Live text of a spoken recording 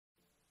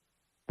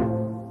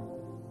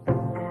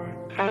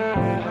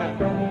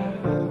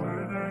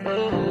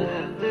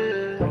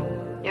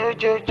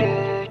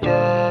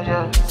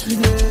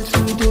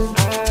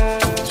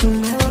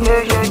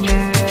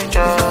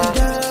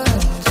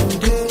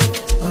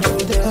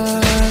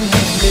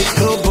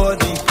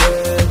Nobody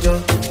pressure,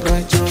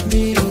 pressure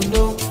me, you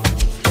know.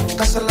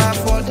 Cause I laugh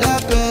for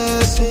that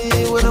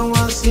person when I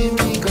want to see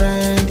me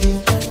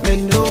grinding.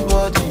 Make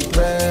nobody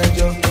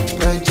pressure,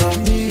 pressure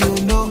me, you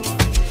know.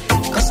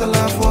 Cause I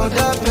laugh for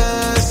that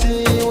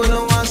person when I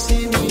want to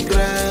see me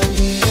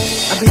grinding.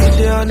 I be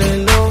there on the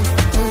low,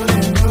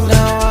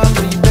 now I'm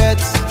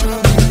rebirth.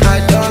 I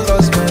don't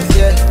lost my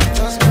fear,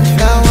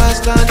 now I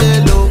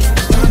stand low.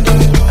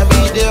 I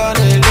be there on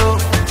the low,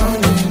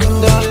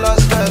 don't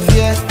lost my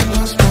fear.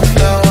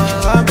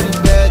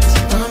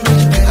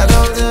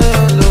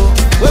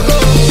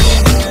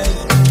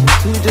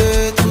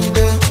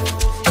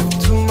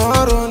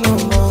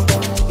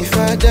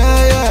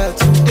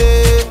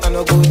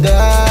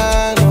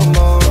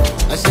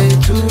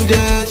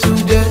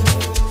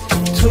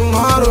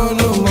 Tomorrow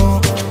no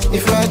more.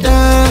 If I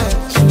die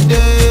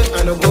today,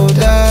 I don't go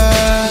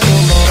die no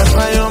more. That's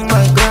why I'm on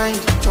my grind.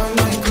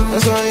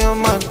 That's why I'm on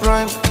my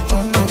prime.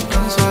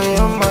 That's why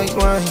I'm on my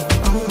grind.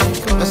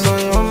 That's why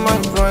I'm on my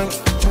grind.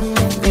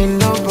 Ain't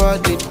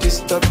nobody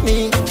disturb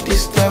me,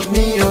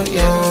 oh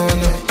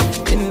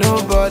yeah. Ain't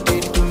nobody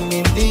do me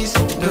this,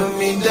 do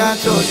me that,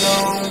 oh no.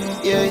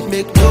 Yeah,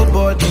 make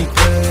nobody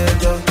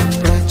pressure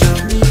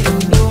me, you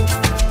know.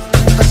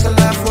 Cause I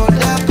laugh for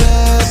that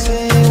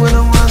person when I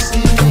want to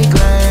see me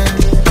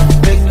grinding.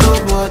 Make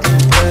nobody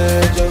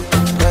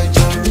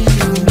pressure me,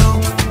 you know.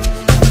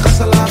 Cause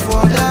I laugh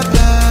for that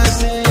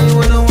person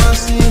when I want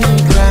to see me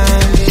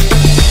grinding.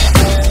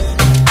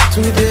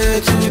 Today,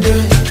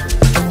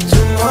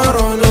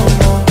 tomorrow no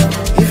more.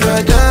 If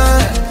I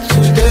die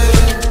today,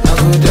 I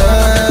will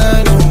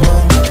die no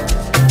more.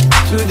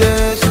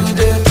 Today,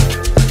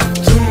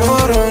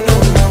 tomorrow no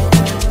more.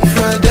 If I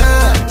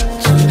die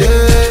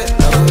today,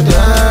 I will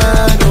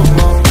die no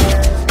more.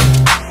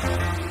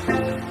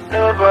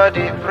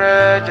 Nobody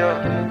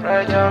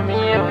pressure me,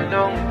 oh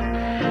no.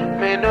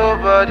 May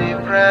nobody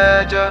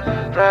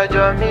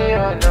pressure me,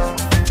 oh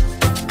no.